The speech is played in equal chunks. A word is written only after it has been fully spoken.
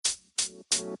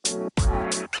And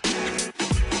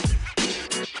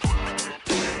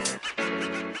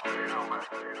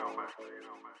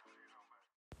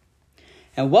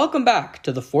welcome back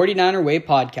to the 49er Way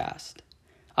podcast.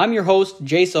 I'm your host,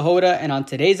 Jay Sahota, and on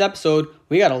today's episode,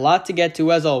 we got a lot to get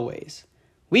to as always.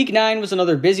 Week 9 was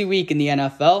another busy week in the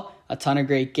NFL, a ton of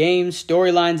great games,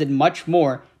 storylines, and much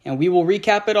more, and we will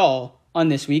recap it all on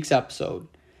this week's episode.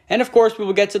 And of course, we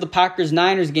will get to the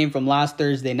Packers-Niners game from last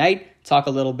Thursday night, talk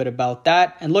a little bit about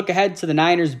that, and look ahead to the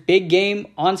Niners' big game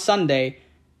on Sunday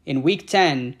in Week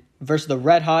 10 versus the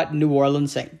red-hot New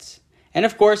Orleans Saints. And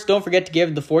of course, don't forget to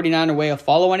give the 49er Way a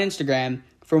follow on Instagram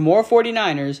for more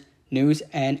 49ers news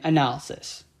and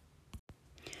analysis.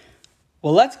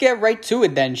 Well, let's get right to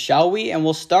it then, shall we? And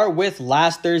we'll start with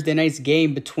last Thursday night's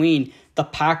game between the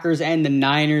Packers and the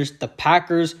Niners. The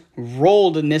Packers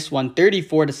rolled in this one,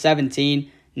 34-17.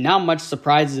 Not much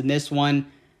surprises in this one.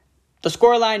 The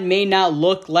scoreline may not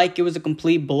look like it was a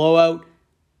complete blowout,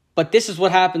 but this is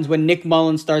what happens when Nick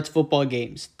Mullins starts football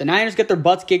games. The Niners get their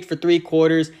butts kicked for 3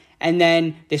 quarters, and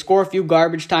then they score a few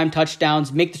garbage time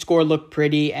touchdowns, make the score look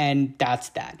pretty, and that's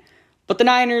that. But the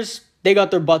Niners, they got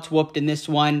their butts whooped in this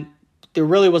one. There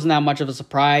really wasn't that much of a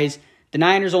surprise. The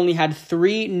Niners only had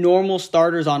 3 normal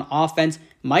starters on offense.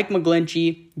 Mike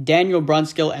McGlinchey, Daniel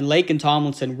Brunskill, and Laken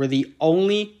Tomlinson were the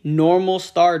only normal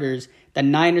starters the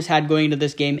Niners had going into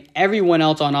this game. Everyone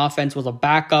else on offense was a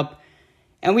backup.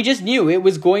 And we just knew it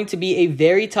was going to be a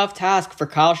very tough task for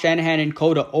Kyle Shanahan and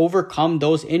co to overcome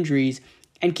those injuries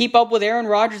and keep up with Aaron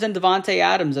Rodgers and Davante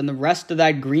Adams and the rest of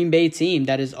that Green Bay team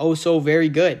that is oh so very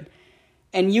good.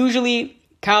 And usually,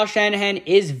 Kyle Shanahan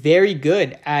is very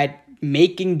good at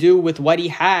making do with what he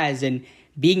has and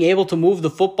being able to move the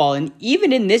football. And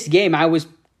even in this game, I was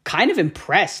kind of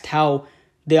impressed how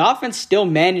the offense still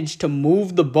managed to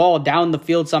move the ball down the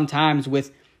field sometimes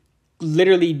with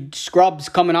literally scrubs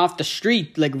coming off the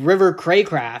street like River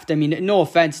Craycraft. I mean, no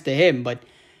offense to him, but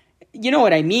you know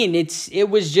what I mean. It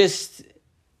was just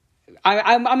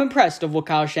I'm impressed of what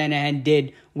Kyle Shanahan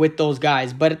did with those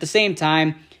guys. But at the same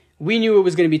time, we knew it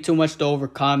was going to be too much to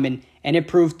overcome, and it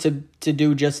proved to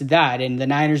do just that. And the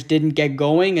Niners didn't get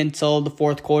going until the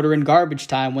fourth quarter in garbage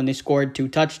time when they scored 2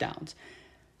 touchdowns.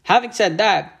 Having said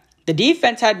that, the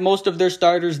defense had most of their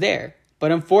starters there.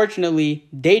 But unfortunately,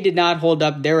 they did not hold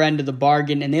up their end of the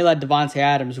bargain, and they let Davante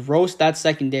Adams roast that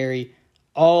secondary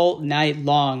all night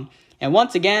long. And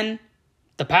once again,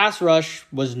 the pass rush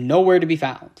was nowhere to be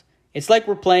found. It's like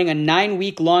we're playing a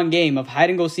 9-week-long game of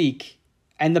hide-and-go-seek,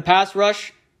 and the pass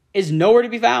rush is nowhere to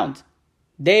be found.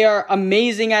 They are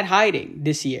amazing at hiding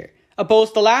this year.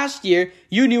 Opposed to last year,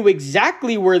 you knew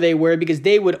exactly where they were because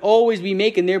they would always be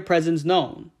making their presence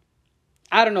known.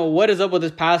 I don't know what is up with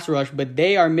this pass rush, but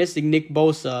they are missing Nick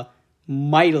Bosa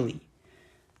mightily.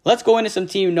 Let's go into some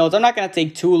team notes. I'm not going to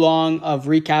take too long of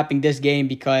recapping this game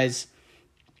because,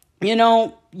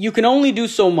 you can only do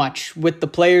so much with the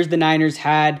players the Niners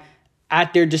had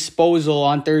at their disposal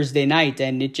on Thursday night,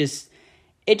 and it just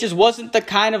wasn't the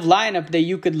kind of lineup that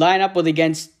you could line up with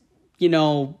against,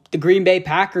 the Green Bay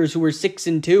Packers, who were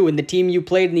 6-2, and the team you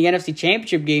played in the NFC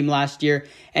Championship game last year,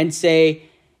 and say,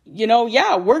 we're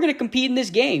going to compete in this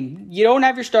game. You don't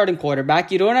have your starting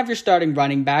quarterback, you don't have your starting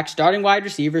running back, starting wide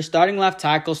receiver, starting left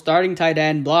tackle, starting tight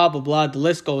end, blah, blah, blah, the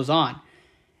list goes on.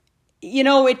 It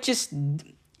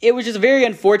was just a very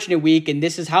unfortunate week, and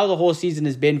this is how the whole season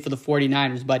has been for the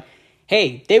 49ers, but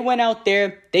hey, they went out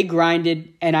there, they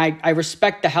grinded, and I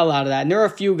respect the hell out of that. And there are a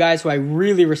few guys who I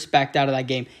really respect out of that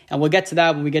game. And we'll get to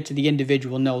that when we get to the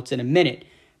individual notes in a minute.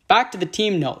 Back to the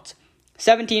team notes.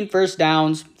 17 first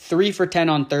downs, 3 for 10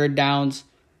 on third downs.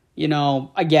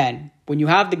 Again, when you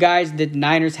have the guys that the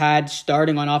Niners had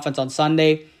starting on offense on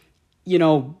Sunday, you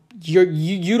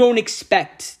don't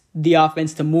expect the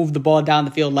offense to move the ball down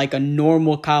the field like a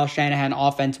normal Kyle Shanahan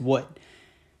offense would.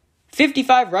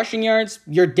 55 rushing yards,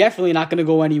 you're definitely not going to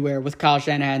go anywhere with Kyle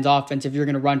Shanahan's offense if you're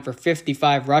going to run for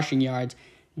 55 rushing yards.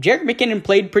 Jerick McKinnon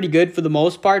played pretty good for the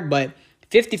most part, but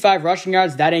 55 rushing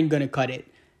yards, that ain't going to cut it.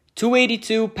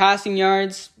 282 passing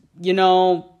yards,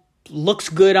 looks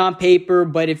good on paper,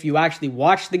 but if you actually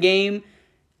watch the game,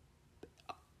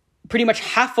 pretty much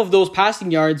half of those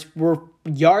passing yards were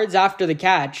yards after the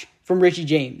catch from Richie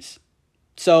James.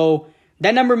 So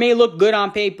that number may look good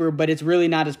on paper, but it's really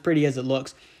not as pretty as it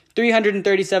looks.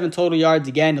 337 total yards.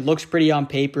 Again, it looks pretty on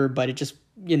paper, but it just,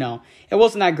 it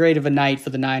wasn't that great of a night for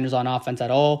the Niners on offense at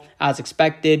all, as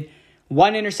expected.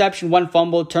 1 interception, 1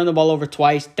 fumble, turn the ball over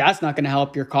twice. That's not going to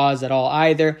help your cause at all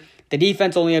either. The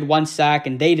defense only had 1 sack,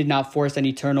 and they did not force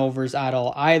any turnovers at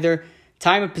all either.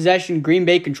 Time of possession, Green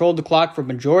Bay controlled the clock for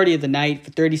majority of the night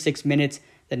for 36 minutes.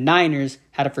 The Niners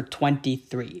had it for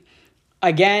 23.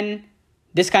 Again,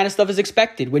 this kind of stuff is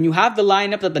expected. When you have the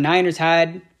lineup that the Niners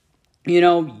had,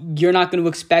 you're not going to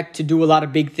expect to do a lot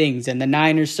of big things. And the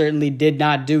Niners certainly did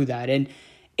not do that. And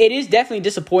it is definitely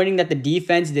disappointing that the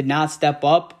defense did not step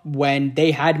up when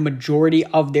they had majority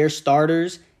of their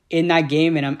starters in that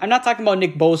game. And I'm not talking about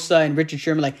Nick Bosa and Richard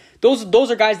Sherman. Like those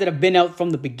are guys that have been out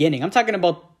from the beginning. I'm talking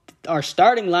about our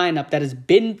starting lineup that has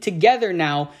been together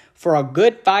now for a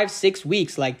good 5-6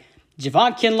 weeks. Like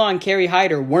Javon Kinlaw and Kerry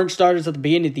Hyder weren't starters at the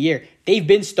beginning of the year. They've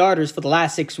been starters for the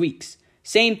last 6 weeks.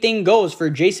 Same thing goes for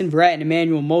Jason Verrett and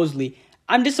Emmanuel Mosley.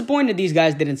 I'm disappointed these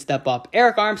guys didn't step up.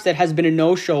 Eric Armstead has been a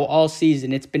no-show all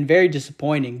season. It's been very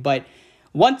disappointing. But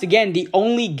once again, the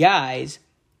only guys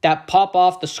that pop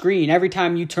off the screen every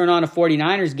time you turn on a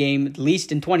 49ers game, at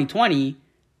least in 2020,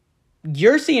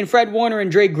 you're seeing Fred Warner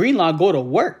and Dre Greenlaw go to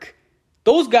work.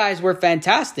 Those guys were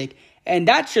fantastic. And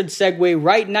that should segue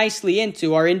right nicely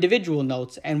into our individual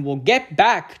notes. And we'll get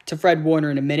back to Fred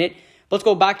Warner in a minute. Let's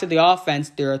go back to the offense.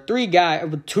 There are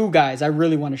two guys I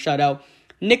really want to shout out.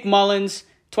 Nick Mullins,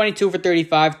 22 for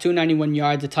 35, 291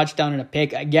 yards, a touchdown and a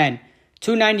pick. Again,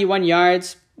 291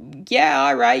 yards. Yeah,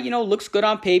 all right, looks good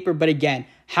on paper. But again,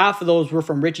 half of those were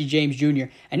from Richie James Jr.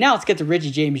 And now let's get to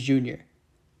Richie James Jr.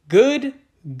 Good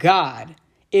God.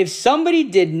 If somebody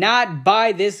did not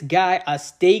buy this guy a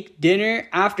steak dinner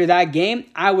after that game,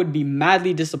 I would be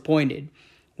madly disappointed.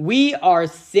 We are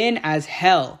thin as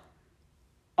hell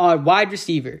on wide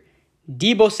receiver.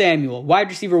 Deebo Samuel, wide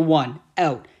receiver 1,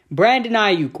 out. Brandon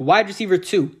Ayuk, wide receiver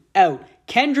 2, out.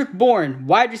 Kendrick Bourne,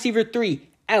 wide receiver 3,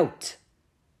 out.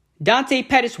 Dante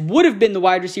Pettis would have been the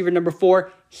wide receiver number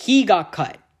 4. He got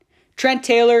cut. Trent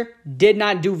Taylor did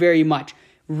not do very much.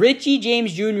 Richie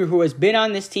James Jr., who has been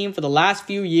on this team for the last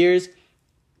few years,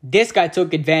 this guy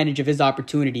took advantage of his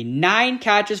opportunity. 9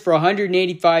 catches for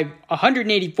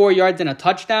 184 yards and a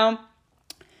touchdown.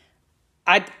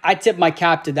 I tip my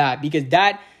cap to that because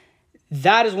that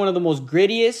is one of the most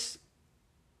grittiest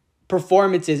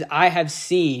performances I have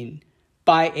seen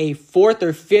by a 4th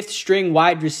or 5th string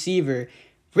wide receiver.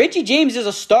 Richie James is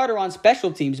a starter on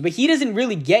special teams, but he doesn't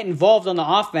really get involved on the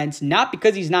offense, not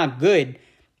because he's not good,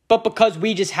 but because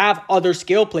we just have other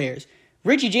skill players.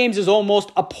 Richie James is almost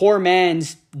a poor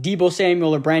man's Deebo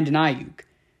Samuel or Brandon Ayuk.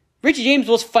 Richie James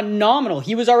was phenomenal.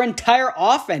 He was our entire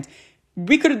offense.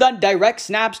 We could have done direct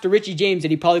snaps to Richie James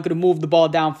and he probably could have moved the ball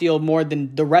downfield more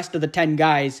than the rest of the 10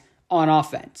 guys on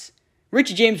offense.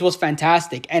 Richie James was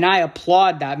fantastic, and I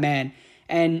applaud that man.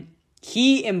 And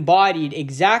he embodied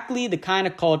exactly the kind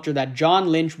of culture that John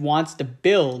Lynch wants to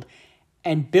build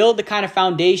and build the kind of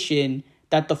foundation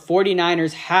that the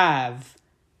 49ers have.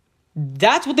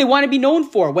 That's what they want to be known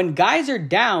for. When guys are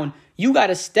down, you got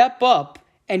to step up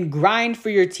and grind for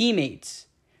your teammates.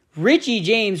 Richie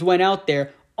James went out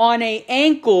there on an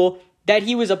ankle that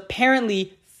he was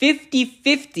apparently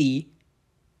 50-50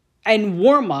 in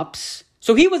warm-ups.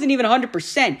 So he wasn't even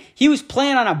 100%. He was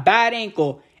playing on a bad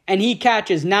ankle, and he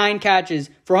catches 9 catches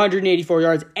for 184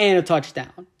 yards and a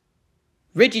touchdown.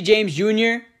 Richie James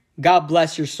Jr., God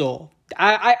bless your soul.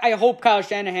 I hope Kyle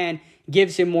Shanahan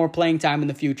gives him more playing time in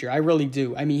the future. I really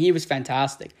do. I mean, he was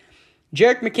fantastic.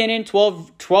 Jerick McKinnon,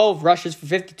 12 rushes for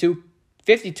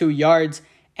 52 yards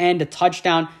and a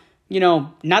touchdown.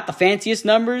 Not the fanciest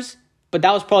numbers, but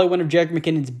that was probably one of Jerick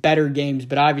McKinnon's better games.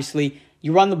 But obviously,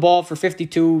 you run the ball for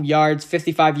 52 yards,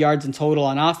 55 yards in total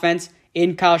on offense.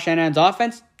 In Kyle Shanahan's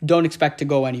offense, don't expect to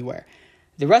go anywhere.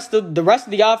 The rest of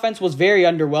the offense was very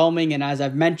underwhelming, and as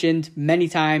I've mentioned many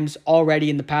times already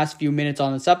in the past few minutes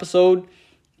on this episode,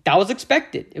 that was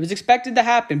expected. It was expected to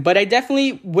happen, but I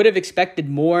definitely would have expected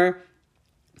more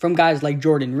from guys like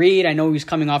Jordan Reed. I know he was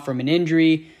coming off from an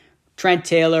injury. Trent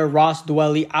Taylor, Ross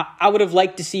Dwelley. I would have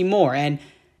liked to see more. And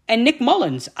Nick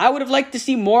Mullins, I would have liked to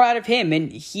see more out of him,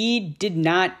 and he did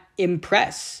not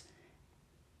impress.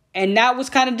 And that was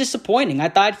kind of disappointing. I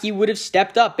thought he would have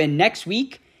stepped up. And next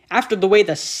week, after the way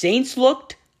the Saints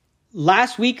looked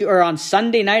last week or on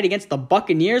Sunday night against the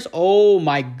Buccaneers, oh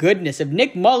my goodness. If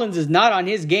Nick Mullins is not on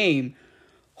his game,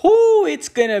 it's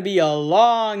going to be a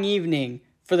long evening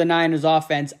for the Niners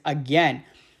offense again.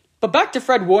 But back to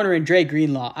Fred Warner and Dre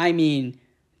Greenlaw. I mean,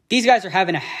 these guys are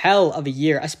having a hell of a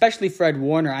year, especially Fred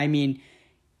Warner. I mean,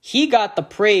 he got the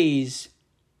praise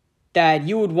that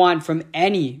you would want from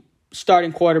any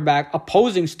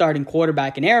opposing starting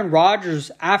quarterback. And Aaron Rodgers,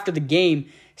 after the game,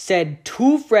 said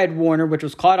to Fred Warner, which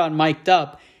was caught on mic'd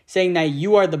up, saying that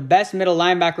you are the best middle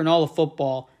linebacker in all of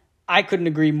football. I couldn't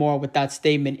agree more with that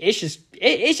statement. It's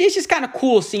just kind of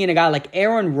cool seeing a guy like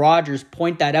Aaron Rodgers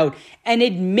point that out and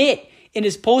admit in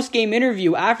his post-game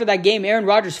interview after that game, Aaron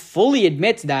Rodgers fully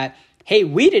admits that, hey,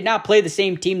 we did not play the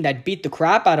same team that beat the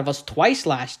crap out of us twice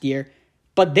last year,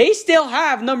 But they still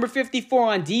have number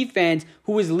 54 on defense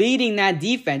who is leading that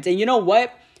defense. And you know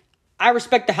what? I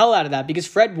respect the hell out of that because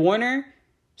Fred Warner,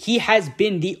 he has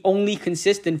been the only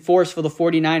consistent force for the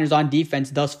 49ers on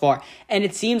defense thus far. And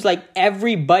it seems like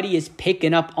everybody is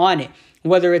picking up on it.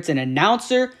 Whether it's an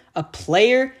announcer, a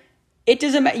player, it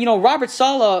doesn't matter. Robert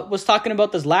Saleh was talking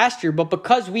about this last year, but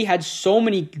because we had so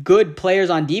many good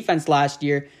players on defense last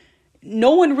year,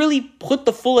 no one really put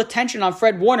the full attention on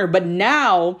Fred Warner. But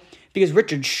now, because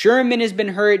Richard Sherman has been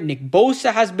hurt, Nick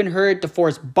Bosa has been hurt,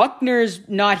 DeForest Buckner's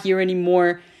not here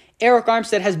anymore, Eric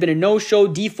Armstead has been a no-show,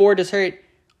 Dee Ford is hurt,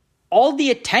 all the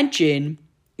attention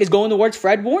is going towards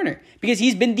Fred Warner because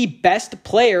he's been the best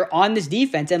player on this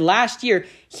defense. And last year,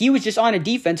 he was just on a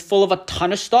defense full of a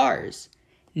ton of stars.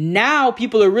 Now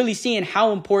people are really seeing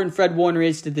how important Fred Warner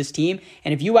is to this team.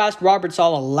 And if you asked Robert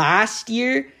Saleh last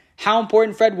year how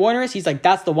important Fred Warner is, he's like,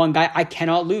 that's the one guy I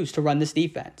cannot lose to run this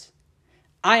defense.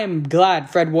 I am glad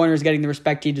Fred Warner is getting the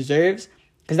respect he deserves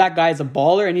because that guy is a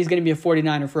baller and he's going to be a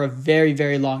 49er for a very,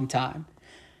 very long time.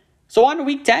 So on to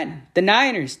week 10, the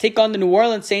Niners take on the New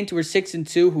Orleans Saints, who are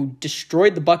 6-2, who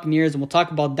destroyed the Buccaneers, and we'll talk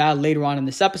about that later on in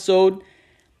this episode.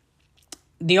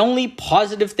 The only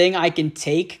positive thing I can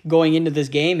take going into this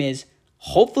game is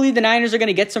hopefully the Niners are going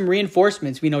to get some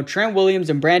reinforcements. We know Trent Williams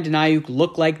and Brandon Ayuk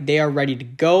look like they are ready to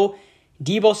go.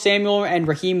 Deebo Samuel and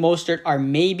Raheem Mostert are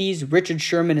maybes. Richard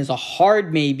Sherman is a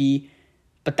hard maybe,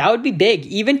 but that would be big.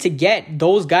 Even to get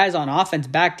those guys on offense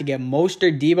back, to get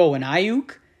Mostert, Deebo, and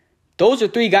Ayuk, those are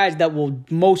three guys that will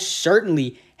most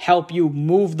certainly help you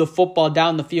move the football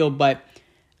down the field. But,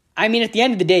 I mean, at the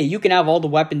end of the day, you can have all the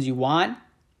weapons you want,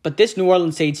 but this New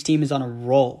Orleans Saints team is on a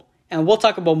roll. And we'll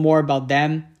talk about more about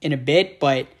them in a bit,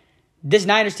 but this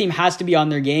Niners team has to be on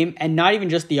their game, and not even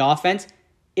just the offense.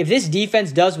 If this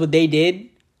defense does what they did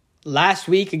last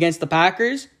week against the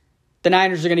Packers, the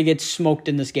Niners are going to get smoked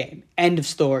in this game. End of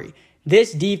story.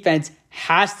 This defense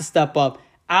has to step up.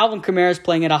 Alvin Kamara is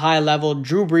playing at a high level.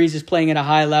 Drew Brees is playing at a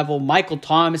high level. Michael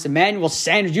Thomas, Emmanuel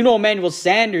Sanders. Emmanuel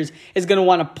Sanders is going to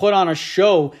want to put on a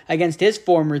show against his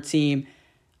former team.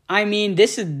 I mean,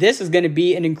 this is going to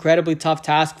be an incredibly tough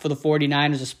task for the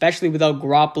 49ers, especially without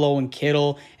Garoppolo and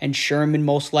Kittle and Sherman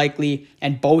most likely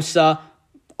and Bosa.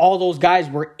 All those guys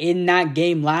were in that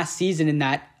game last season in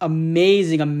that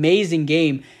amazing, amazing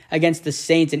game against the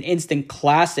Saints, an instant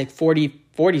classic,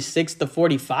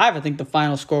 46-45, I think the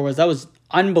final score was. That was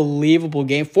unbelievable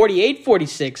game.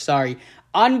 48-46, sorry.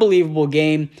 Unbelievable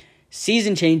game.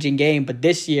 Season-changing game. But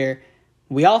this year,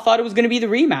 we all thought it was going to be the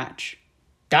rematch.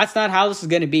 That's not how this is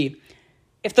going to be.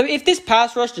 If this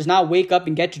pass rush does not wake up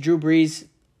and get to Drew Brees,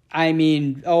 I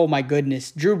mean, oh my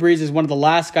goodness. Drew Brees is one of the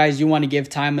last guys you want to give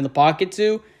time in the pocket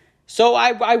to. So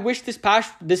I wish this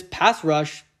pass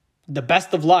rush the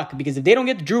best of luck, because if they don't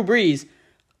get to Drew Brees,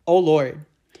 oh Lord.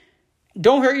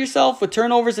 Don't hurt yourself with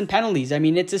turnovers and penalties. I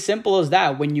mean, it's as simple as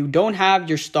that. When you don't have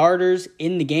your starters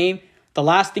in the game, the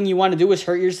last thing you want to do is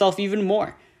hurt yourself even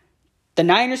more. The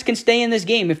Niners can stay in this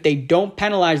game if they don't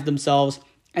penalize themselves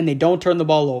and they don't turn the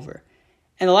ball over.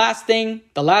 And the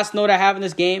last note I have in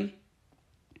this game,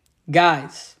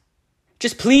 guys,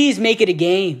 just please make it a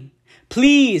game.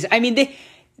 Please. I mean,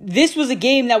 this was a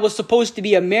game that was supposed to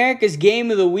be America's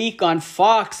Game of the Week on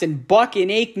Fox, and Buck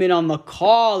and Aikman on the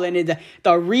call, and the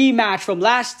rematch from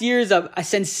last year's a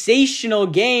sensational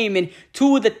game, and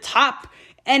two of the top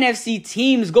NFC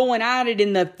teams going at it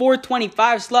in the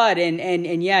 425 slot.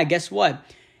 And yeah, guess what?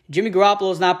 Jimmy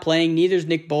Garoppolo is not playing, neither is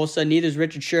Nick Bosa, neither is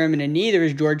Richard Sherman, and neither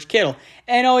is George Kittle.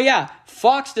 And oh yeah,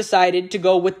 Fox decided to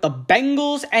go with the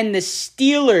Bengals and the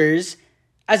Steelers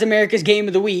as America's Game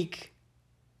of the Week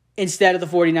instead of the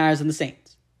 49ers and the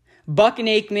Saints. Buck and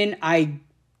Aikman, I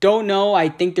don't know. I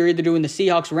think they're either doing the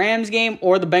Seahawks-Rams game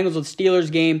or the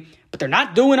Bengals-Steelers game, but they're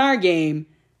not doing our game.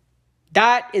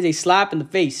 That is a slap in the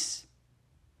face.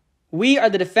 We are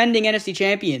the defending NFC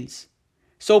champions.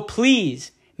 So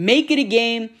please, make it a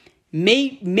game.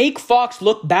 Make Fox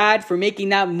look bad for making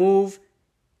that move,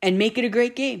 and make it a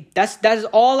great game. That is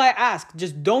all I ask.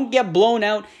 Just don't get blown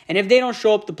out, and if they don't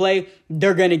show up to play,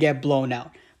 they're going to get blown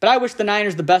out. But I wish the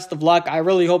Niners the best of luck. I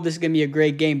really hope this is going to be a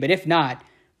great game. But if not,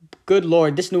 good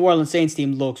Lord, this New Orleans Saints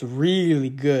team looks really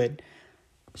good.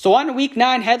 So on to Week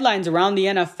 9 headlines around the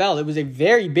NFL. It was a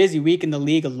very busy week in the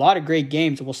league. A lot of great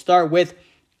games. We'll start with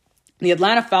the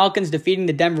Atlanta Falcons defeating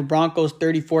the Denver Broncos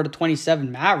 34-27.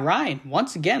 Matt Ryan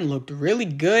once again looked really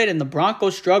good, and the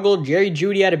Broncos struggled. Jerry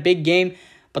Jeudy had a big game.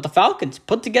 But the Falcons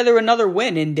put together another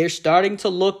win, and they're starting to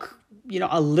look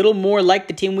a little more like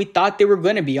the team we thought they were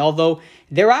going to be, although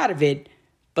they're out of it.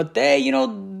 But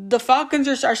the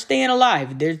Falcons are staying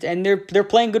alive. They're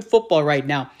playing good football right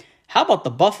now. How about the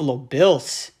Buffalo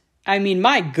Bills? I mean,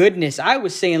 my goodness, I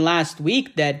was saying last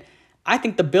week that I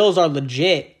think the Bills are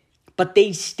legit, but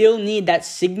they still need that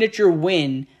signature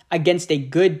win against a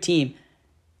good team.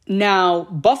 Now,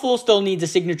 Buffalo still needs a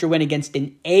signature win against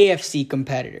an AFC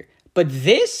competitor, but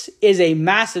this is a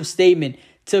massive statement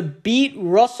to beat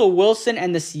Russell Wilson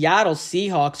and the Seattle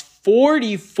Seahawks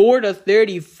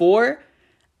 44-34.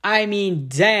 I mean,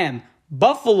 damn,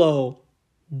 Buffalo,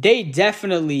 they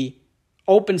definitely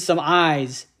opened some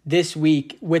eyes this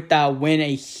week with that win.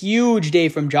 A huge day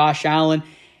from Josh Allen.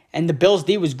 And the Bills'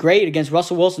 D was great against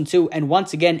Russell Wilson too. And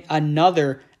once again,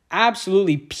 another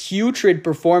absolutely putrid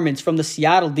performance from the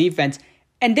Seattle defense.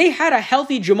 And they had a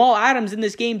healthy Jamal Adams in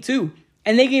this game too.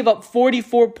 And they gave up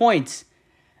 44 points.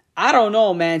 I don't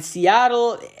know, man.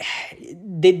 Seattle,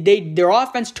 their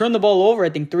offense turned the ball over, I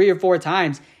think, 3 or 4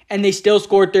 times. And they still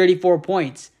scored 34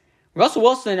 points. Russell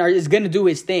Wilson is going to do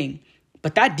his thing.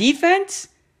 But that defense,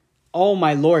 oh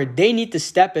my Lord, they need to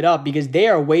step it up because they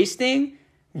are wasting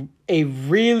a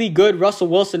really good Russell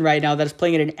Wilson right now that is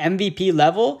playing at an MVP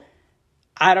level.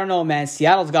 I don't know, man.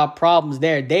 Seattle's got problems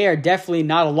there. They are definitely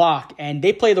not a lock. And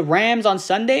they play the Rams on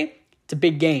Sunday. It's a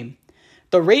big game.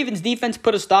 The Ravens defense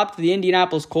put a stop to the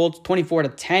Indianapolis Colts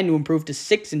 24-10 to improve to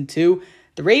 6-2.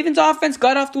 The Ravens offense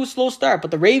got off to a slow start,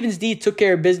 but the Ravens D took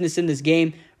care of business in this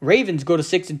game. Ravens go to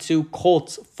 6-2.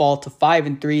 Colts fall to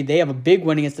 5-3. They have a big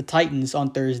win against the Titans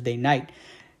on Thursday night.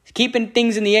 Keeping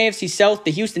things in the AFC South,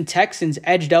 the Houston Texans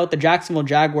edged out the Jacksonville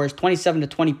Jaguars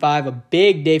 27-25. A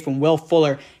big day from Will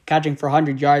Fuller catching for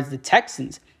 100 yards. The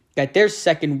Texans got their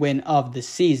second win of the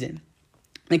season.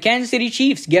 The Kansas City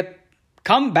Chiefs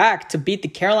come back to beat the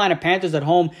Carolina Panthers at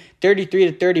home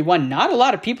 33-31. Not a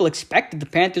lot of people expected the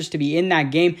Panthers to be in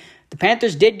that game. The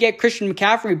Panthers did get Christian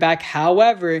McCaffrey back.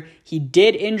 However, he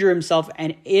did injure himself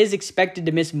and is expected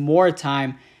to miss more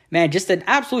time. Man, just an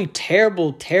absolutely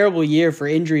terrible, terrible year for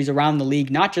injuries around the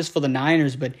league, not just for the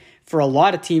Niners, but for a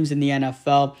lot of teams in the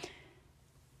NFL.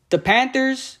 The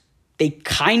Panthers, they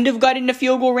kind of got into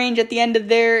field goal range at the end of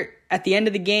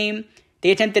the game.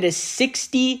 They attempted a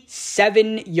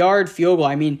 67-yard field goal.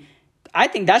 I mean, I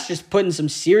think that's just putting some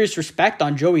serious respect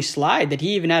on Joey Slye that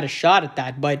he even had a shot at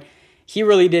that, but he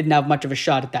really didn't have much of a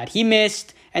shot at that. He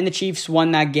missed, and the Chiefs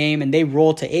won that game, and they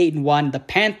rolled to 8-1. The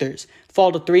Panthers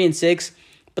fall to 3-6.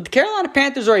 But the Carolina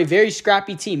Panthers are a very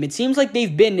scrappy team. It seems like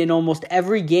they've been in almost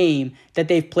every game that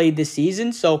they've played this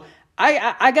season. So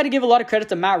I got to give a lot of credit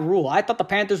to Matt Rule. I thought the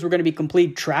Panthers were going to be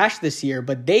complete trash this year,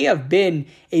 but they have been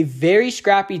a very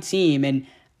scrappy team. And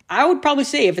I would probably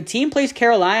say if a team plays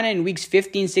Carolina in weeks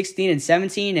 15, 16, and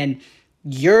 17, and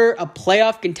you're a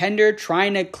playoff contender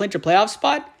trying to clinch a playoff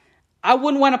spot, I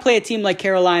wouldn't want to play a team like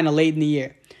Carolina late in the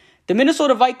year. The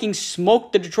Minnesota Vikings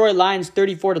smoked the Detroit Lions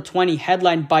 34-20,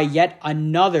 headlined by yet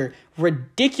another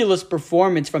ridiculous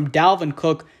performance from Dalvin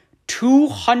Cook.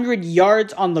 200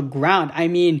 yards on the ground. I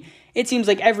mean, it seems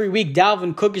like every week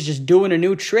Dalvin Cook is just doing a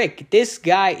new trick. This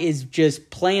guy is just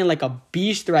playing like a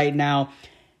beast right now.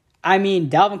 I mean,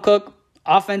 Dalvin Cook,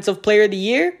 Offensive Player of the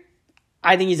Year,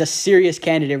 I think he's a serious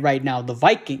candidate right now. The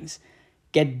Vikings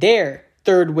get their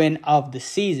third win of the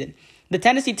season. The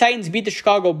Tennessee Titans beat the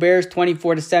Chicago Bears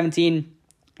 24-17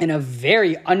 in a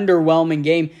very underwhelming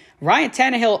game. Ryan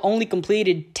Tannehill only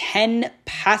completed 10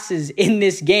 passes in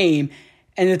this game,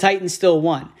 and the Titans still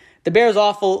won. The Bears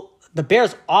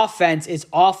offense is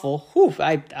awful. Whew,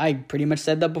 I pretty much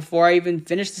said that before I even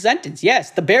finished the sentence.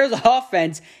 Yes, the Bears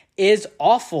offense is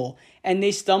awful, and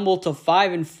they stumbled to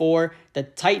 5-4. The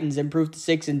Titans improved to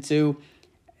 6-2.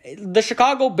 The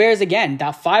Chicago Bears, again,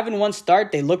 that 5-1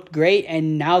 start, they looked great,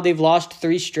 and now they've lost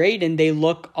 3 straight, and they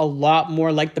look a lot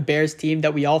more like the Bears team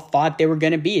that we all thought they were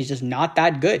going to be. It's just not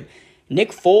that good.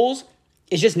 Nick Foles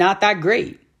is just not that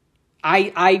great.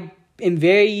 I am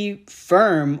very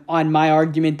firm on my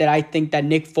argument that I think that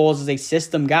Nick Foles is a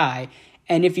system guy,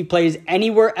 and if he plays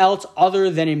anywhere else other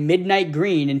than in Midnight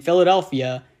Green in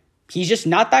Philadelphia, he's just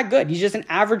not that good. He's just an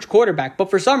average quarterback. But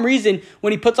for some reason,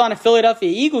 when he puts on a Philadelphia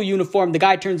Eagle uniform, the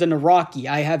guy turns into Rocky.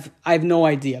 I have no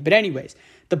idea. But anyways,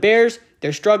 the Bears,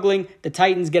 they're struggling. The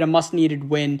Titans get a must-needed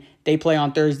win. They play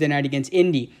on Thursday night against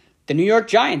Indy. The New York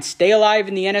Giants stay alive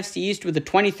in the NFC East with a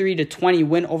 23-20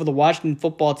 win over the Washington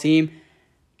football team.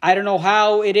 I don't know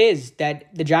how it is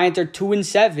that the Giants are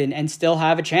 2-7 and still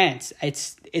have a chance.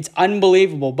 It's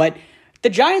unbelievable. But the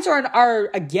Giants are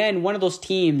again one of those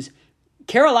teams.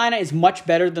 Carolina is much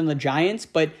better than the Giants,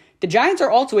 but the Giants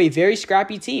are also a very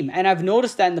scrappy team. And I've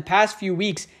noticed that in the past few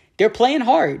weeks, they're playing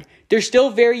hard. They're still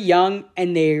very young,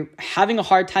 and they're having a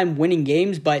hard time winning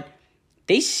games, but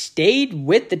they stayed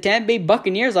with the Tampa Bay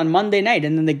Buccaneers on Monday night,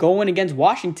 and then they go in against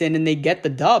Washington, and they get the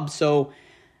dub. So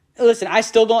listen, I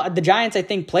still don't. The Giants, I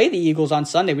think, play the Eagles on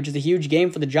Sunday, which is a huge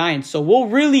game for the Giants. So we'll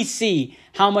really see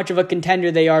how much of a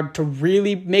contender they are to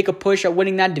really make a push at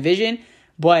winning that division.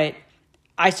 But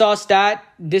I saw a stat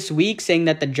this week saying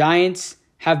that the Giants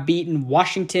have beaten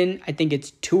Washington, I think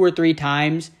it's 2 or 3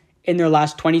 times in their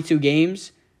last 22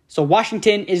 games. So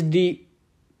Washington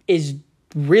is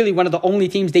really one of the only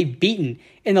teams they've beaten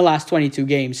in the last 22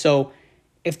 games. So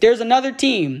if there's another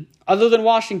team other than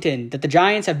Washington that the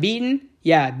Giants have beaten,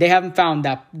 yeah, they haven't found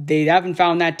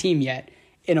that team yet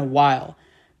in a while.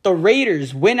 The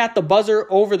Raiders win at the buzzer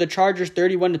over the Chargers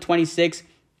 31-26.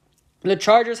 The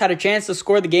Chargers had a chance to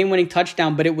score the game-winning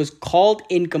touchdown, but it was called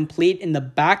incomplete in the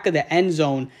back of the end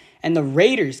zone. And the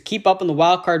Raiders keep up in the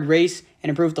wild card race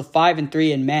and improve to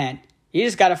 5-3. And man, you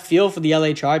just got a feel for the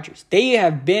LA Chargers. They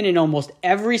have been in almost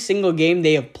every single game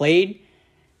they have played,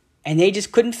 and they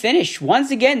just couldn't finish. Once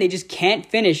again, they just can't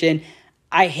finish. And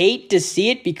I hate to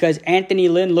see it because Anthony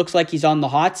Lynn looks like he's on the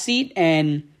hot seat,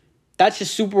 and that's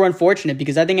just super unfortunate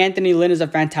because I think Anthony Lynn is a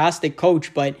fantastic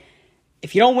coach, but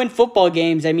if you don't win football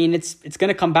games, I mean, it's going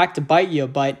to come back to bite you.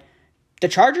 But the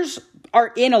Chargers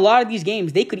are in a lot of these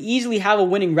games. They could easily have a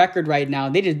winning record right now.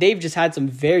 They've just had some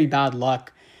very bad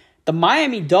luck. The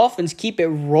Miami Dolphins keep it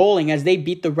rolling as they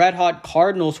beat the red-hot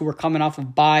Cardinals, who were coming off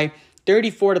of bye,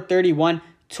 34-31.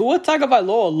 Tua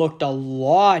Tagovailoa looked a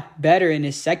lot better in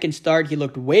his second start. He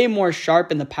looked way more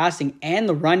sharp in the passing and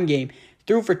the run game.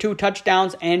 Threw for 2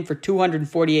 touchdowns and for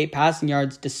 248 passing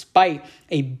yards, despite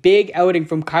a big outing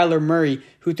from Kyler Murray,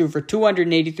 who threw for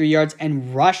 283 yards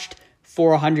and rushed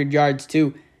for 100 yards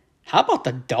too. How about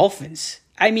the Dolphins?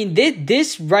 I mean,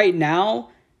 this right now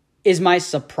is my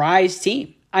surprise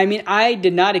team. I mean, I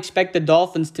did not expect the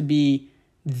Dolphins to be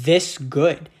this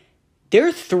good.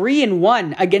 They're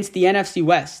 3-1 against the NFC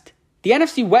West. The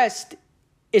NFC West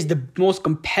is the most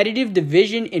competitive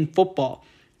division in football.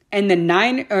 And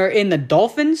the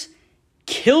Dolphins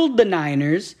killed the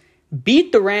Niners,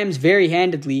 beat the Rams very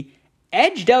handedly,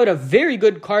 edged out a very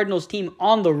good Cardinals team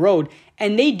on the road,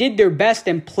 and they did their best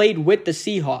and played with the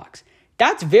Seahawks.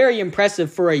 That's very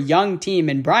impressive for a young team.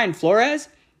 And Brian Flores,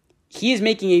 he is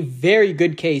making a very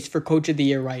good case for Coach of the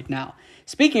Year right now.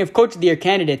 Speaking of Coach of the Year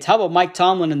candidates, how about Mike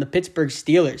Tomlin and the Pittsburgh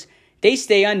Steelers? They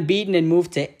stay unbeaten and move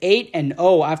to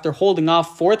 8-0 after holding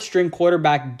off fourth-string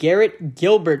quarterback Garrett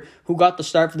Gilbert, who got the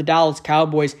start for the Dallas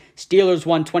Cowboys. Steelers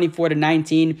won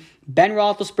 24-19. Ben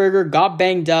Roethlisberger got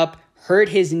banged up, hurt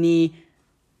his knee,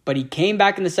 but he came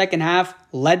back in the second half,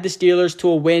 led the Steelers to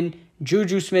a win.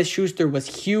 Juju Smith-Schuster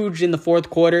was huge in the fourth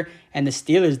quarter, and the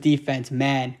Steelers defense,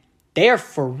 man, they are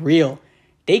for real.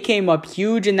 They came up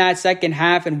huge in that second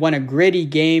half and won a gritty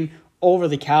game over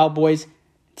the Cowboys.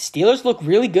 The Steelers look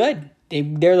really good.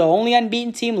 They're the only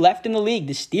unbeaten team left in the league,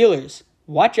 the Steelers.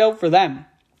 Watch out for them.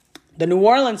 The New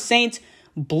Orleans Saints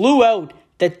blew out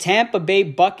the Tampa Bay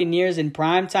Buccaneers in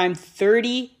primetime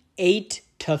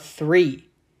 38-3.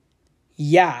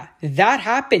 Yeah, that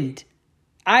happened.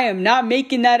 I am not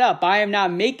making that up. I am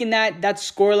not making that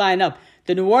scoreline up.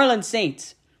 The New Orleans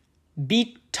Saints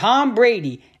beat Tom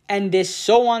Brady and this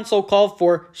so-called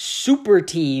for super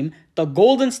team, the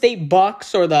Golden State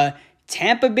Bucks or the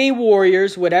Tampa Bay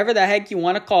Warriors, whatever the heck you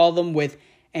want to call them, with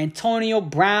Antonio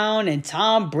Brown and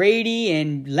Tom Brady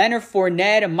and Leonard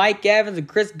Fournette and Mike Evans and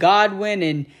Chris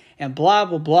Godwin and blah,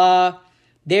 blah, blah.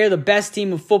 They're the best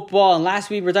team in football. And last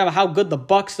week we were talking about how good the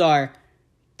Bucks are.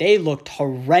 They looked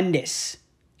horrendous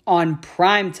on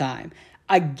primetime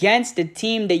against a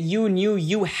team that you knew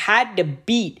you had to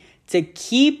beat to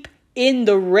keep in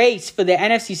the race for the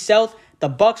NFC South. The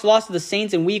Bucks lost to the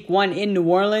Saints in week 1 in New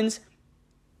Orleans.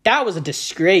 That was a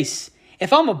disgrace.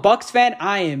 If I'm a Bucks fan,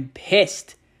 I am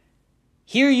pissed.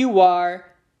 Here you are.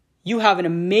 You have an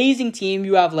amazing team.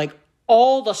 You have like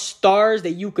all the stars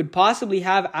that you could possibly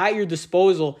have at your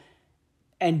disposal.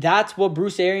 And that's what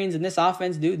Bruce Arians and this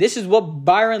offense do. This is what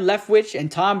Byron Leftwich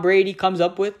and Tom Brady comes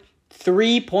up with.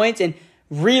 3 points. And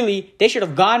really, they should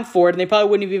have gone for it and they probably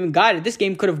wouldn't have even got it. This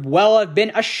game could have well been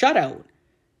a shutout.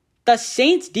 The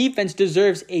Saints defense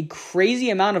deserves a crazy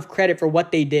amount of credit for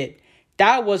what they did.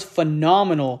 That was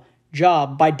phenomenal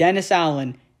job by Dennis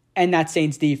Allen and that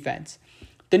Saints defense.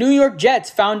 The New York Jets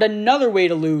found another way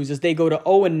to lose as they go to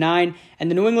 0-9,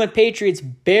 and the New England Patriots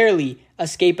barely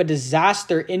escape a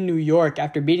disaster in New York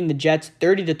after beating the Jets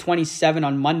 30-27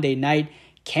 on Monday night.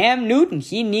 Cam Newton,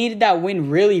 he needed that win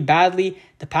really badly.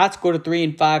 The Pats go to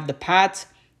 3-5. The Pats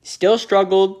still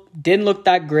struggled, didn't look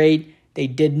that great. They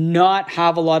did not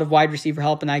have a lot of wide receiver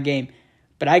help in that game.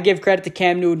 But I give credit to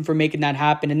Cam Newton for making that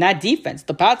happen. And that defense,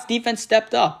 the Pats defense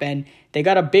stepped up and they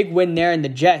got a big win there. And the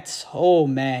Jets, oh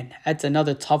man, that's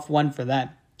another tough one for them.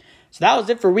 So that was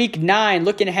it for week 9.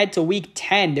 Looking ahead to week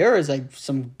 10, there is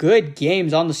some good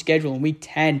games on the schedule in week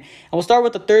 10. And we'll start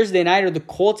with the Thursday nighter, the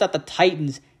Colts at the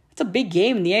Titans. It's a big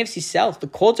game in the AFC South. The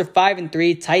Colts are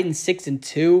 5-3, Titans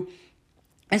 6-2.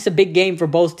 It's a big game for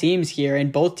both teams here,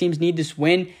 and both teams need this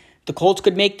win. The Colts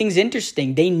could make things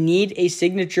interesting. They need a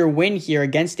signature win here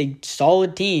against a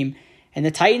solid team. And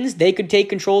the Titans, they could take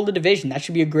control of the division. That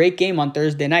should be a great game on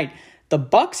Thursday night. The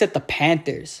Bucs at the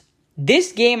Panthers.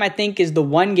 This game, I think, is the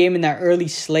one game in that early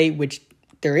slate, which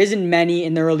there isn't many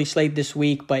in the early slate this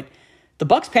week, but the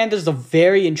Bucs-Panthers is a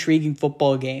very intriguing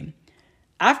football game.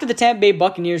 After the Tampa Bay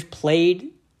Buccaneers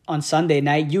played on Sunday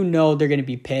night, you know they're going to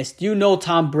be pissed. You know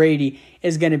Tom Brady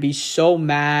is going to be so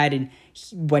mad, and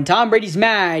when Tom Brady's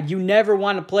mad, you never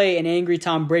want to play an angry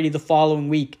Tom Brady the following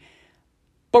week.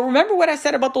 But remember what I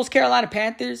said about those Carolina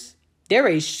Panthers? They're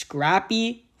a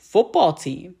scrappy football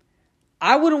team.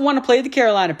 I wouldn't want to play the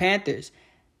Carolina Panthers.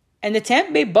 And the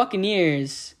Tampa Bay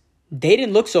Buccaneers, they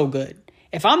didn't look so good.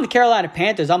 If I'm the Carolina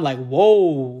Panthers, I'm like,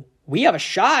 whoa, we have a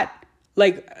shot.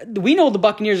 We know the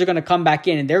Buccaneers are going to come back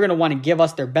in and they're going to want to give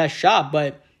us their best shot,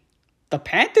 but the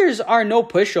Panthers are no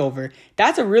pushover.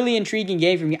 That's a really intriguing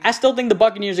game for me. I still think the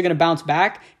Buccaneers are going to bounce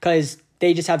back because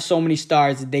they just have so many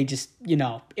stars that they just,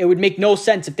 it would make no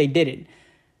sense if they didn't.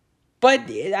 But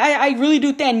I really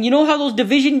do think, you know how those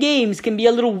division games can be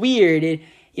a little weird.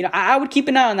 I would keep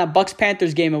an eye on that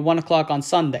Bucs-Panthers game at 1 o'clock on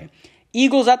Sunday.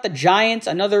 Eagles at the Giants,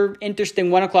 another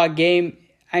interesting 1 o'clock game.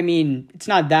 I mean, it's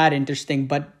not that interesting,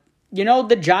 but,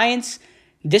 the Giants,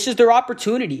 this is their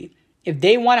opportunity. If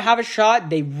they want to have a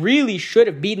shot, they really should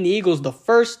have beaten the Eagles the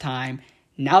first time.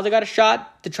 Now they got a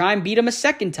shot to try and beat them a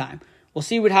second time. We'll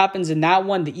see what happens in that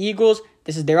one. The Eagles,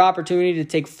 this is their opportunity to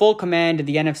take full command of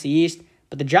the NFC East.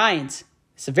 But the Giants,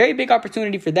 it's a very big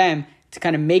opportunity for them to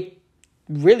kind of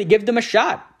really give them a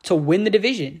shot to win the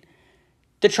division.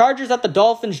 The Chargers at the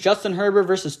Dolphins, Justin Herbert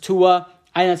versus Tua.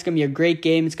 I think that's going to be a great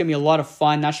game. It's going to be a lot of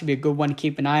fun. That should be a good one to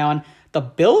keep an eye on. The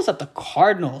Bills at the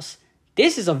Cardinals.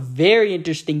 This is a very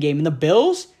interesting game. And the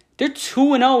Bills, they're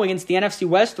 2-0 against the NFC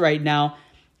West right now.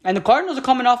 And the Cardinals are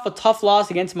coming off a tough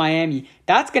loss against Miami.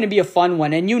 That's going to be a fun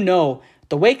one. And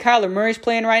the way Kyler Murray's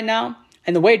playing right now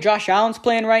and the way Josh Allen's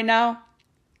playing right now,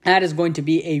 that is going to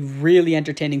be a really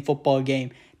entertaining football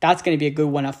game. That's going to be a good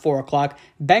one at 4 o'clock.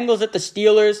 Bengals at the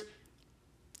Steelers.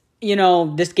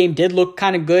 This game did look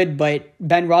kind of good, but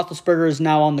Ben Roethlisberger is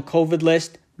now on the COVID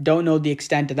list. Don't know the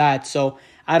extent of that, so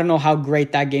I don't know how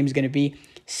great that game is going to be.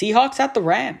 Seahawks at the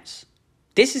Rams.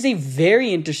 This is a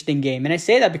very interesting game, and I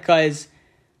say that because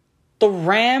the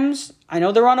Rams, I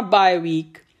know they're on a bye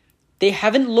week. They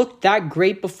haven't looked that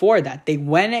great before that. They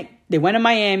went to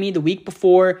Miami the week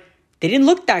before. They didn't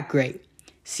look that great.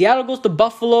 Seattle goes to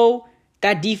Buffalo.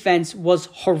 That defense was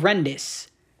horrendous.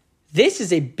 This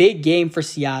is a big game for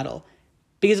Seattle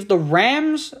because if the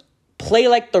Rams play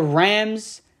like the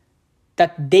Rams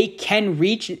that they can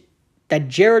reach, that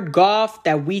Jared Goff,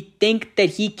 that we think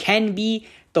that he can be,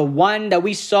 the one that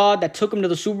we saw that took him to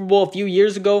the Super Bowl a few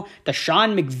years ago, the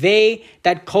Sean McVay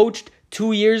that coached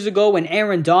 2 years ago, and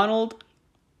Aaron Donald,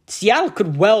 Seattle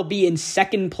could well be in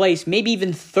second place, maybe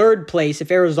even third place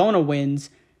if Arizona wins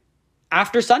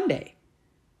after Sunday.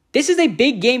 This is a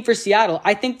big game for Seattle.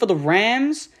 I think for the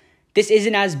Rams, this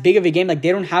isn't as big of a game. They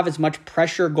don't have as much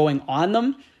pressure going on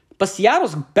them. But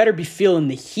Seattle's better be feeling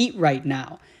the heat right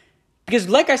now. Because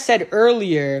like I said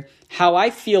earlier, how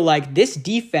I feel like this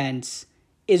defense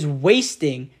is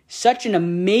wasting such an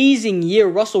amazing year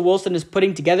Russell Wilson is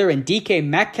putting together and DK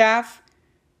Metcalf.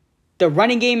 The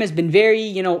running game has been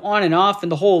very, on and off,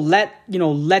 and the whole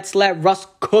let's let Russ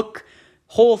cook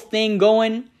whole thing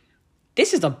going.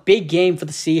 This is a big game for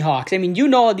the Seahawks. I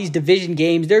mean, all these division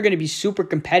games, they're going to be super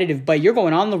competitive, but you're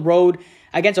going on the road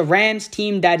against a Rams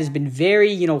team that has been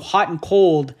very, hot and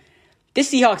cold.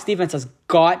 This Seahawks defense has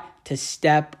got to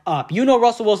step up.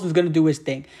 Russell Wilson's going to do his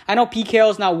thing. I know Pete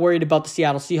Carroll's not worried about the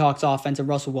Seattle Seahawks offense and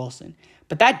Russell Wilson.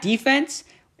 But that defense,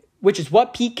 which is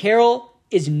what Pete Carroll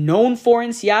is known for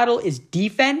in Seattle, is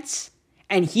defense.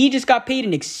 And he just got paid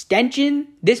an extension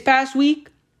this past week.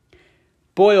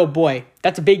 Boy, oh boy,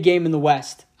 that's a big game in the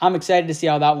West. I'm excited to see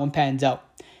how that one pans out.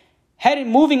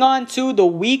 Moving on to the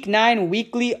Week 9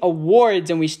 weekly awards,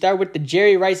 and we start with the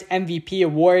Jerry Rice MVP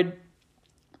award.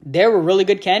 There were really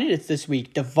good candidates this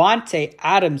week. Davante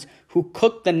Adams, who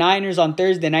cooked the Niners on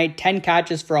Thursday night, 10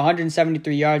 catches for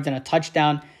 173 yards and a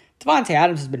touchdown. Davante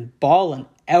Adams has been balling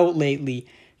out lately.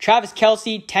 Travis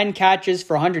Kelce, 10 catches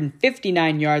for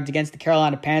 159 yards against the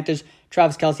Carolina Panthers.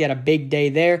 Travis Kelce had a big day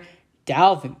there.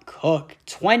 Dalvin Cook,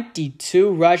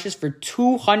 22 rushes for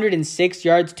 206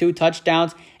 yards, 2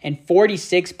 touchdowns, and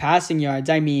 46 passing yards.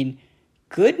 I mean,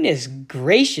 goodness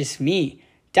gracious me.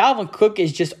 Dalvin Cook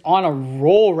is just on a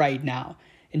roll right now.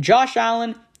 And Josh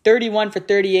Allen, 31 for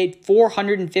 38,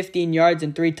 415 yards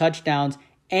and 3 touchdowns,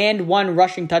 and 1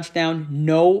 rushing touchdown,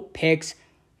 no picks.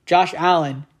 Josh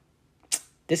Allen,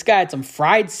 this guy had some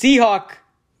fried Seahawk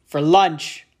for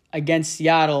lunch against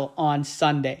Seattle on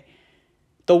Sunday.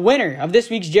 The winner of this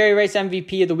week's Jerry Rice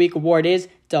MVP of the Week award is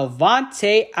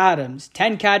Davante Adams.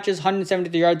 10 catches,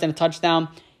 173 yards, and a touchdown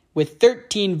with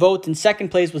 13 votes. In second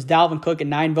place was Dalvin Cook at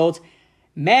 9 votes.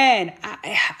 Man,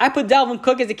 I put Dalvin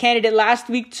Cook as a candidate last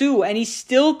week too, and he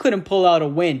still couldn't pull out a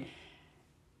win.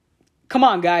 Come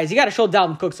on, guys. You got to show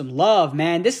Dalvin Cook some love,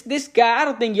 man. This guy, I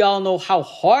don't think y'all know how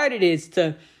hard it is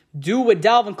to do what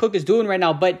Dalvin Cook is doing right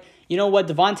now. But you know what?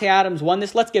 Davante Adams won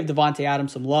this. Let's give Davante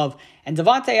Adams some love. And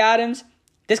Davante Adams,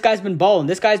 this guy's been balling.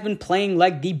 This guy's been playing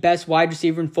like the best wide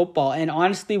receiver in football. And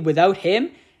honestly, without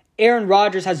him, Aaron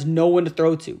Rodgers has no one to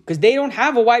throw to because they don't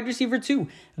have a wide receiver too.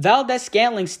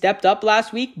 Valdez-Scantling stepped up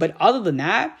last week, but other than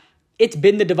that, it's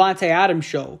been the Davante Adams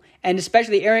show. And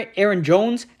especially Aaron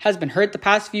Jones has been hurt the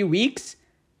past few weeks.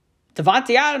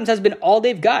 Davante Adams has been all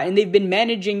they've got, and they've been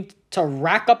managing to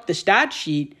rack up the stat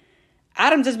sheet.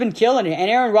 Adams has been killing it,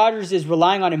 and Aaron Rodgers is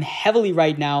relying on him heavily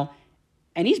right now.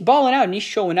 And he's balling out and he's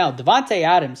showing out. Davante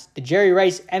Adams, the Jerry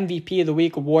Rice MVP of the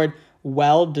Week award,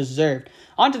 well deserved.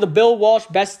 On to the Bill Walsh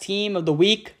Best Team of the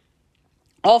Week.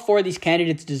 All 4 of these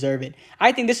candidates deserve it.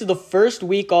 I think this is the first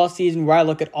week all season where I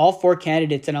look at all 4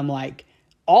 candidates and I'm like,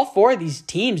 all 4 of these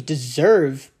teams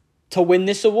deserve to win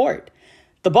this award.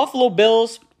 The Buffalo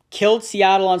Bills killed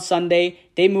Seattle on Sunday.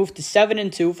 They moved to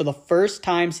 7-2 for the first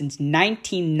time since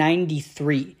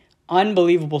 1993.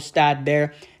 Unbelievable stat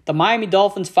there. The Miami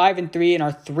Dolphins 5-3 and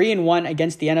are 3-1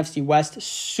 against the NFC West.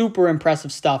 Super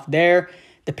impressive stuff there.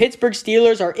 The Pittsburgh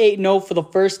Steelers are 8-0 for the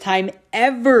first time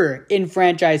ever in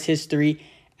franchise history.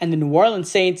 And the New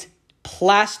Orleans Saints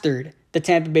plastered the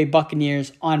Tampa Bay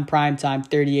Buccaneers on primetime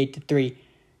 38-3.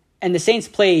 And the Saints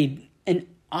played an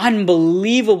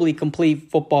unbelievably complete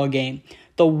football game.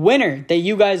 The winner that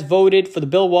you guys voted for the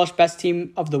Bill Walsh Best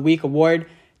Team of the Week award,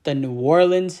 the New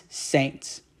Orleans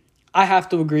Saints. I have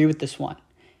to agree with this one.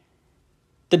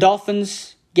 The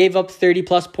Dolphins gave up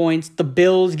 30-plus points. The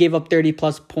Bills gave up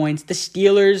 30-plus points. The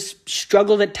Steelers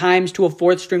struggled at times to a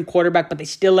fourth-string quarterback, but they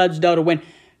still edged out a win.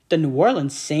 The New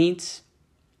Orleans Saints,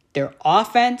 their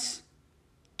offense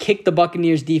kicked the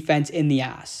Buccaneers' defense in the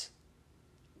ass.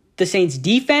 The Saints'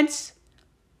 defense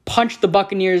punched the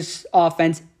Buccaneers'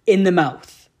 offense in the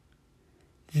mouth.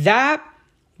 That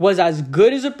was as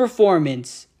good as a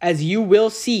performance as you will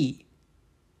see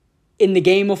in the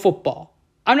game of football.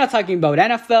 I'm not talking about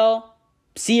NFL,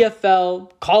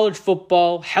 CFL, college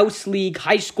football, house league,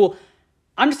 high school.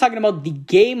 I'm just talking about the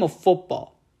game of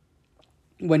football.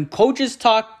 When coaches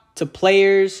talk to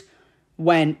players,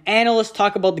 when analysts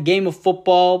talk about the game of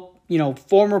football,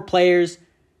 former players,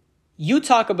 you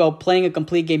talk about playing a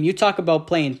complete game. You talk about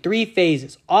playing 3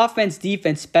 phases, offense,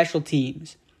 defense, special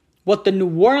teams. What the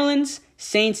New Orleans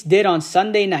Saints did on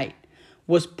Sunday night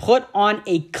was put on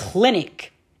a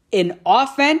clinic in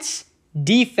offense,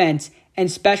 defense,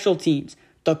 and special teams.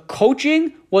 The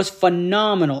coaching was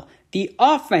phenomenal. The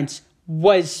offense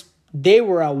they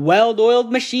were a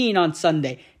well-oiled machine on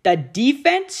Sunday. The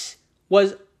defense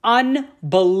was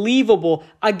unbelievable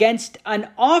against an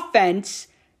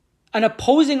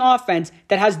opposing offense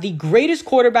that has the greatest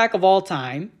quarterback of all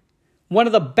time, one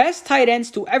of the best tight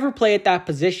ends to ever play at that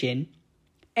position,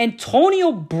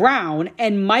 Antonio Brown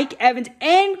and Mike Evans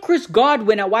and Chris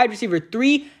Godwin at wide receiver,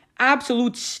 3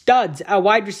 absolute studs at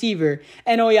wide receiver.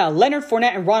 And Leonard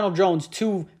Fournette and Ronald Jones,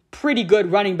 2 pretty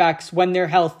good running backs when they're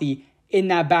healthy in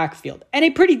that backfield. And a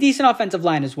pretty decent offensive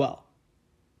line as well.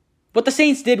 What the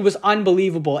Saints did was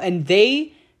unbelievable, and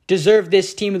they deserve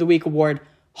this Team of the Week award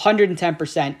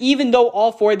 110%. Even though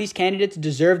all 4 of these candidates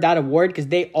deserve that award because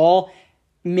they all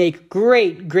make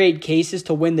great cases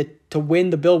to win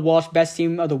the Bill Walsh Best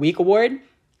Team of the Week award.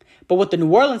 But what the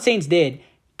New Orleans Saints did,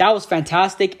 that was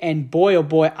fantastic, and boy, oh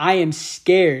boy, I am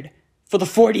scared for the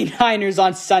 49ers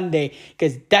on Sunday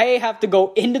because they have to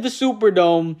go into the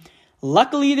Superdome.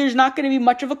 Luckily, there's not going to be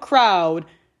much of a crowd,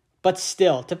 but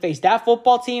still, to face that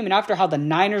football team, and after how the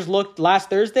Niners looked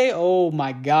last Thursday, oh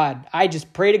my God. I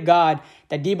just pray to God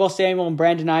that Deebo Samuel and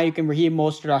Brandon Ayuk and Raheem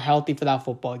Mostert are healthy for that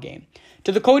football game.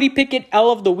 To the Cody Pickett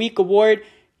L of the Week award,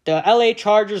 the LA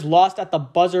Chargers lost at the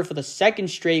buzzer for the 2nd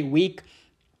straight week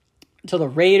to the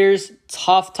Raiders.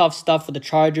 Tough stuff for the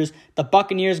Chargers. The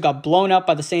Buccaneers got blown up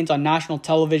by the Saints on national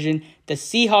television. The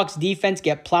Seahawks defense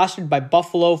get plastered by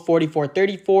Buffalo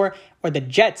 44-34, or the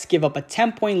Jets give up a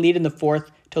 10-point lead in the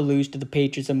 4th to lose to the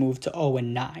Patriots and move to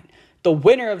 0-9. The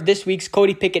winner of this week's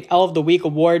Cody Pickett L of the Week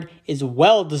award is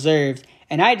well deserved,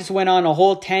 and I just went on a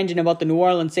whole tangent about the New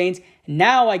Orleans Saints.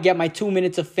 Now I get my 2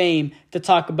 minutes of fame to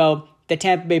talk about the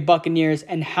Tampa Bay Buccaneers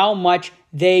and how much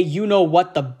they,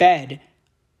 the bed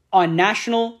on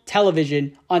national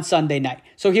television on Sunday night.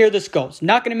 So here this goes.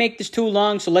 Not going to make this too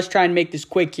long, so let's try and make this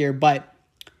quick here, but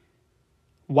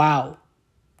wow.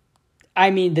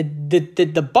 I mean,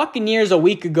 the Buccaneers a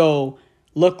week ago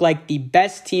looked like the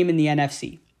best team in the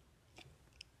NFC.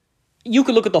 You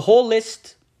could look at the whole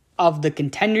list of the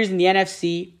contenders in the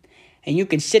NFC, and you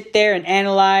can sit there and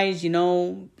analyze,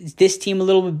 is this team a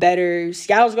little bit better?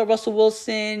 Seattle's got Russell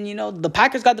Wilson, the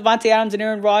Packers got Devontae Adams and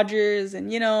Aaron Rodgers,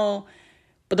 and,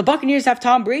 but the Buccaneers have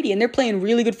Tom Brady, and they're playing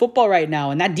really good football right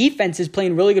now, and that defense is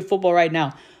playing really good football right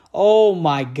now. Oh,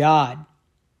 my God.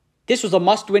 This was a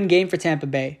must-win game for Tampa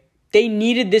Bay. They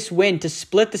needed this win to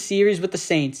split the series with the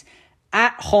Saints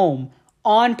at home,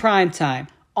 on primetime,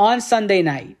 on Sunday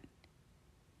night.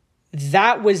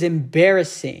 That was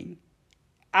embarrassing.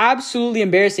 Absolutely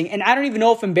embarrassing. And I don't even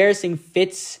know if embarrassing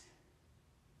fits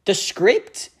the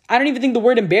script. I don't even think the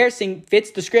word embarrassing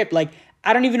fits the script. Like,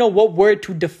 I don't even know what word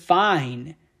to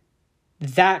define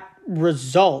that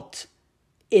result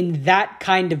in that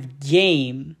kind of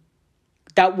game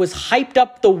that was hyped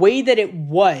up the way that it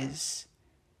was.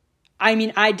 I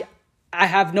mean, I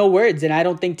have no words, and I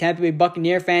don't think Tampa Bay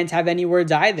Buccaneer fans have any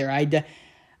words either.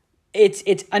 It's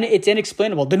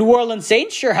inexplainable. The New Orleans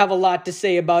Saints sure have a lot to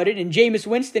say about it, and Jameis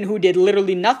Winston, who did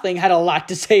literally nothing, had a lot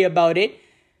to say about it.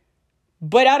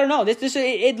 But I don't know.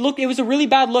 It was a really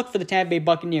bad look for the Tampa Bay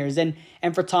Buccaneers and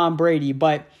for Tom Brady.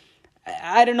 But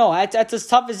I don't know. That's as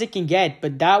tough as it can get.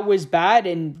 But that was bad,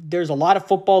 and there's a lot of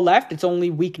football left. It's only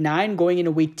week 9 going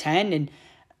into week 10, and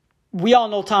we all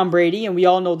know Tom Brady, and we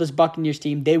all know this Buccaneers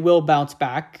team. They will bounce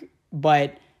back,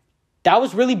 but that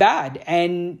was really bad,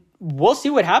 and we'll see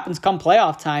what happens come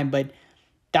playoff time, but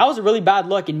that was a really bad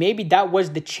look, and maybe that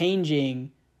was the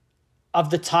changing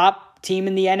of the top team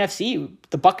in the NFC.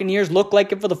 The Buccaneers look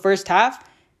like it for the first half.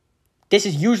 This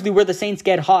is usually where the Saints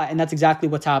get hot, and that's exactly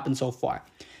what's happened so far.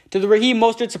 To the Raheem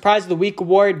Mostert Surprise of the Week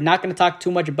award, not going to talk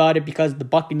too much about it because the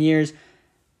Buccaneers,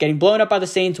 getting blown up by the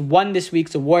Saints, won this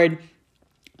week's award.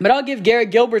 But I'll give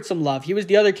Garrett Gilbert some love. He was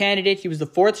the other candidate. He was the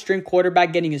 4th-string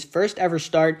quarterback getting his first ever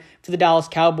start for the Dallas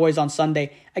Cowboys on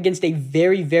Sunday against a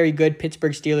very, very good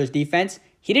Pittsburgh Steelers defense.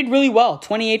 He did really well.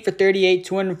 28 for 38,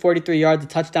 243 yards, a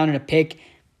touchdown, and a pick.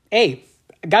 Hey,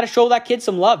 I got to show that kid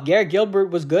some love. Garrett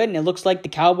Gilbert was good, and it looks like the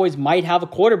Cowboys might have a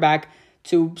quarterback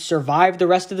to survive the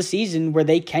rest of the season where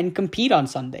they can compete on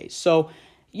Sundays. So,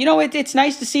 it's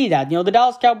nice to see that. The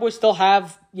Dallas Cowboys still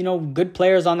have, good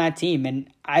players on that team. And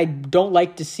I don't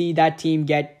like to see that team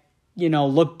get,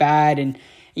 look bad. And,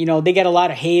 they get a lot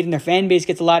of hate and their fan base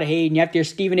gets a lot of hate. And you have to hear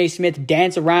Stephen A. Smith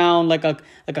dance around like a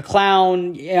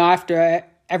clown, after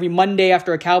every Monday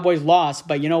after a Cowboys loss.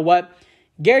 But you know what?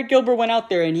 Garrett Gilbert went out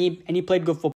there and he played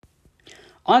good football.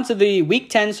 On to the Week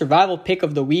 10 survival pick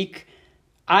of the week.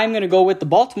 I'm going to go with the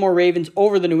Baltimore Ravens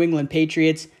over the New England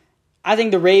Patriots. I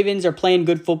think the Ravens are playing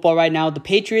good football right now. The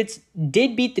Patriots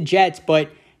did beat the Jets,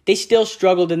 but they still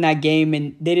struggled in that game,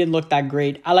 and they didn't look that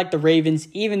great. I like the Ravens,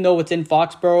 even though it's in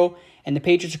Foxborough, and the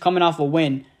Patriots are coming off a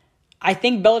win. I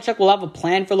think Belichick will have a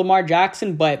plan for Lamar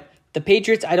Jackson, but the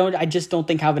Patriots, I just don't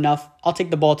think have enough. I'll take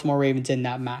the Baltimore Ravens in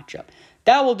that matchup.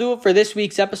 That will do it for this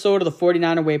week's episode of the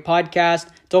 49er Way podcast.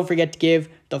 Don't forget to give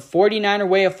the 49er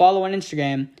Way a follow on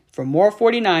Instagram for more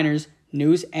 49ers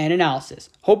news and analysis.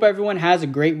 Hope everyone has a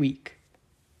great week.